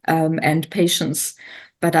time and patience,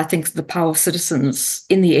 but I think the power of citizens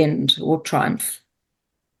in the end will triumph.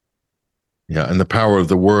 Yeah, and the power of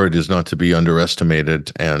the word is not to be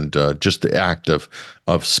underestimated, and just the act of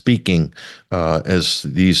speaking, as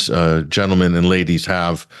these gentlemen and ladies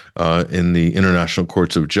have in the international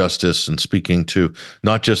courts of justice, and speaking to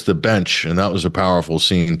not just the bench, and that was a powerful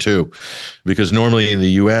scene too, because normally in the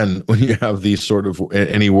UN, when you have these sort of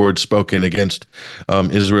any word spoken against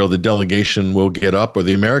Israel, the delegation will get up, or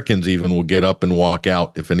the Americans even will get up and walk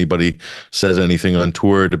out if anybody says anything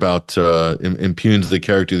untoward about impugns the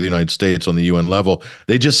character of the United States on the UN level.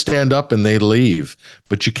 They just stand up and they leave.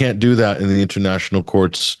 But you can't do that in the international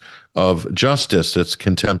courts of justice. It's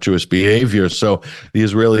contemptuous behavior. So the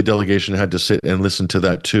Israeli delegation had to sit and listen to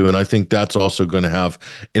that too. And I think that's also going to have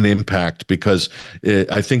an impact, because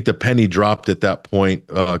I think the penny dropped at that point,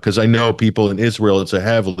 because I know people in Israel, it's a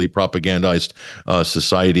heavily propagandized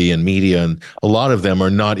society and media, and a lot of them are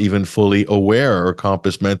not even fully aware or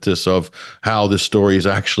compos mentis of how the story is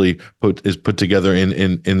actually put together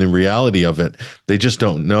in the reality of it. They just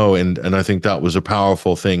don't know. And I think that was a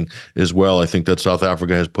powerful thing as well. I think that South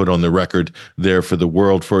Africa has put on the record there for the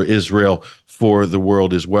world, for Israel, for the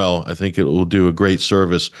world as well. I think it will do a great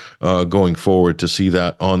service going forward to see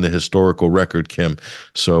that on the historical record, Kim.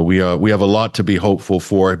 So we have a lot to be hopeful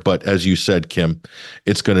for. But as you said, Kim,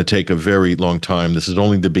 it's going to take a very long time. This is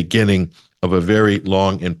only the beginning of a very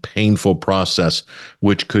long and painful process,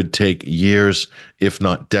 which could take years, if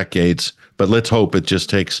not decades. But let's hope it just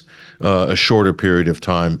takes a shorter period of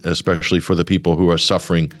time, especially for the people who are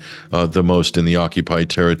suffering the most in the occupied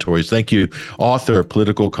territories. Thank you, author,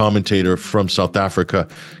 political commentator from South Africa,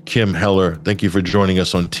 Kim Heller. Thank you for joining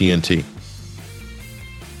us on TNT.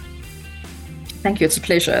 Thank you. It's a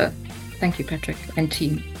pleasure. Thank you, Patrick and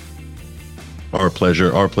team. Our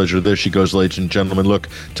pleasure. Our pleasure. There she goes, ladies and gentlemen. Look,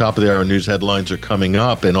 top of the hour news headlines are coming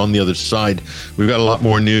up. And on the other side, we've got a lot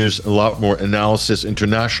more news, a lot more analysis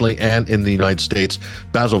internationally and in the United States.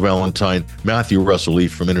 Basil Valentine, Matthew Russell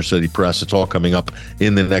Leaf from Inner City Press. It's all coming up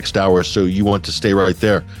in the next hour. So you want to stay right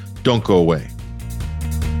there. Don't go away.